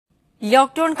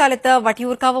Lockdown കാലത്ത്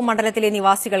വട്ടിയൂർക്കാവ് മണ്ഡലത്തിലെ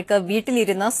നിവാസികൾക്ക്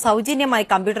വീട്ടിലിരുന്ന് സൌജന്യമായി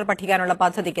കമ്പ്യൂട്ടർ പഠിക്കാനുള്ള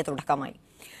പദ്ധതിക്ക് തുടക്കമായി.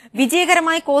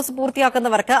 വിജയകരമായി കോഴ്സ്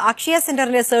പൂർത്തിയാക്കുന്നവർക്ക് അക്ഷയ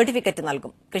സെന്ററിലെ സർട്ടിഫിക്കറ്റ്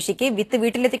നൽകും. കൃഷിക്ക് വിത്ത്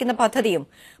വീട്ടിലെത്തിക്കുന്ന പദ്ധതിയും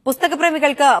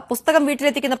പുസ്തകപ്രേമികൾക്ക് പുസ്തകം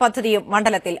വീട്ടിലെത്തിക്കുന്ന പദ്ധതിയും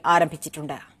മണ്ഡലത്തിൽ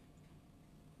ആരംഭിച്ചിട്ടുണ്ട്.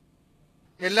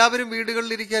 എല്ലാവരും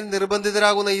വീടുകളിലിരിക്കാൻ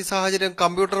നിർബന്ധിതരാകുന്ന ഈ സാഹചര്യം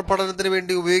കമ്പ്യൂട്ടർ പഠനത്തിന്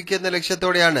വേണ്ടി ഉപയോഗിക്കുന്ന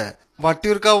ലക്ഷ്യത്തോടെയാണ്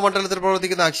വട്ടിയൂർക്കാവ് മണ്ഡലത്തിൽ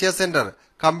പ്രവർത്തിക്കുന്ന അക്ഷയ സെന്റർ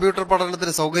കമ്പ്യൂട്ടർ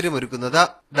പഠനത്തിന് സൌകര്യമൊരുക്കുന്നത്.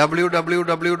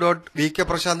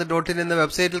 www.vkprashant.in എന്ന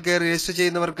വെബ്സൈറ്റിൽ കയറി രജിസ്റ്റർ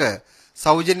ചെയ്യുന്നവർക്ക്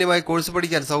സൌജന്യമായി കോഴ്സ്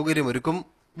പഠിക്കാൻ സൌകര്യമൊരുക്കും.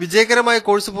 വിജയകരമായ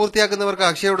കോഴ്സ് പൂർത്തിയാക്കുന്നവർക്ക്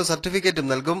അക്ഷയയുടെ സർട്ടിഫിക്കറ്റും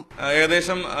നൽകും.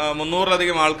 ഏകദേശം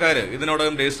 300-ലധികം ആൾക്കാർ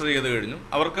ഇതിനോടകം രജിസ്റ്റർ ചെയ്ത് കഴിഞ്ഞു.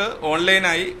 അവർക്ക്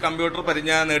ഓൺലൈനായി കമ്പ്യൂട്ടർ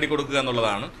പരിജ്ഞാനം നേടിക്കൊടുക്കുക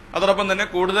എന്നുള്ളതാണ്. അതോടൊപ്പം തന്നെ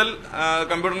കൂടുതൽ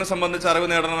കമ്പ്യൂട്ടറിനെ സംബന്ധിച്ച് അറിവ്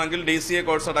നേടണമെങ്കിൽ DCA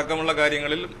കോഴ്സ് അടക്കമുള്ള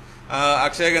കാര്യങ്ങളിൽ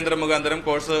അക്ഷയ കേന്ദ്രം മുഖാന്തരം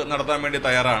കോഴ്സ് നടത്താൻ വേണ്ടി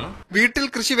തയ്യാറാണ്. വീട്ടിൽ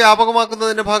കൃഷി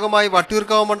വ്യാപകമാക്കുന്നതിന്റെ ഭാഗമായി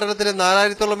വട്ടിയൂർക്കാവ് മണ്ഡലത്തിലെ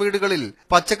 4000-ഓളം വീടുകളിൽ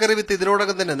പച്ചക്കറി വിത്ത്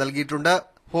ഇതിനോടകം തന്നെ നൽകിയിട്ടുണ്ട്.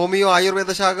 ഹോമിയോ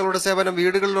ആയുർവേദ ശാഖകളുടെ സേവനം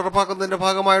വീടുകളിൽ ഉറപ്പാക്കുന്നതിന്റെ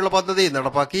ഭാഗമായുള്ള പദ്ധതി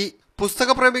നടപ്പാക്കി.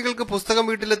 പുസ്തകപ്രേമികൾക്ക് പുസ്തകം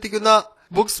വീട്ടിലെത്തിക്കുന്ന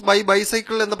ബുക്സ് ബൈ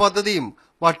ബൈസൈക്കിൾ എന്ന പദ്ധതിയും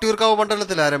വട്ടിയൂർക്കാവ്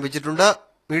മണ്ഡലത്തിൽ ആരംഭിച്ചിട്ടുണ്ട്.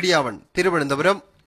 മീഡിയ 1 തിരുവനന്തപുരം.